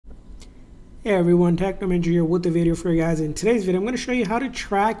Hey everyone, Technomentary here with the video for you guys. In today's video, I'm going to show you how to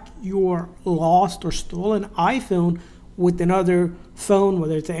track your lost or stolen iPhone with another phone,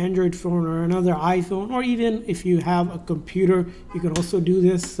 whether it's an Android phone or another iPhone, or even if you have a computer, you can also do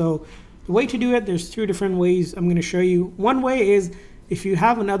this. So the way to do it, there's two different ways I'm going to show you. One way is if you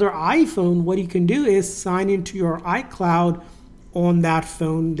have another iPhone, what you can do is sign into your iCloud on that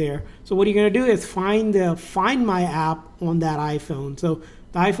phone there. So what you're going to do is find the Find My app on that iPhone. So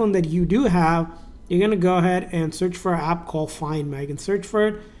the iPhone that you do have, you're going to go ahead and search for an app called Find My. You can search for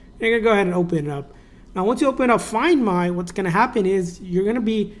it, and you're going to go ahead and open it up. Now, once you open up Find My, what's going to happen is you're going to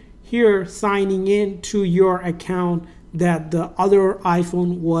be here signing in to your account that the other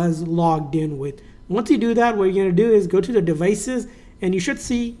iPhone was logged in with. Once you do that, what you're going to do is go to the devices, and you should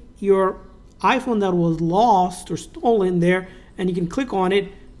see your iPhone that was lost or stolen there, and you can click on it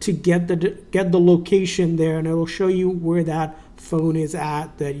to get the location there, and it will show you where that phone is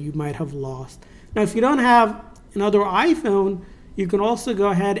at that you might have lost. Now, if you don't have another iPhone, you can also go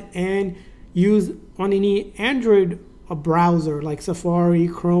ahead and use on any Android a browser like Safari,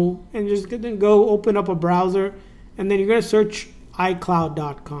 Chrome, and just go open up a browser, and then you're going to search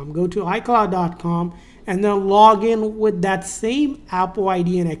iCloud.com. Go to iCloud.com and then log in with that same Apple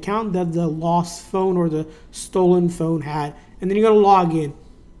ID and account that the lost phone or the stolen phone had, and then you're going to log in.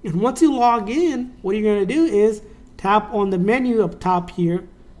 And once you log in, what you're going to do is tap on the menu up top here.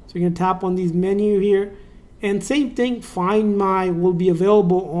 So you're going to tap on these menu here, and same thing, Find My will be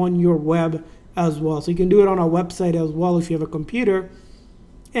available on your web as well. So you can do it on our website as well if you have a computer.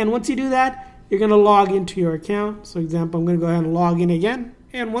 And once you do that, you're going to log into your account. So example, I'm going to go ahead and log in again.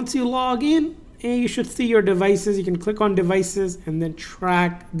 And once you log in, you should see your devices. You can click on devices and then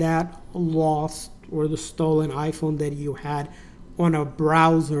track that lost or the stolen iPhone that you had on a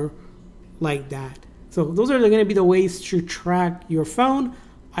browser like that. So those are going to be the ways to track your phone.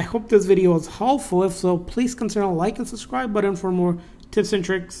 I hope this video was helpful. If so, please consider a like and subscribe button for more tips and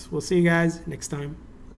tricks. We'll see you guys next time.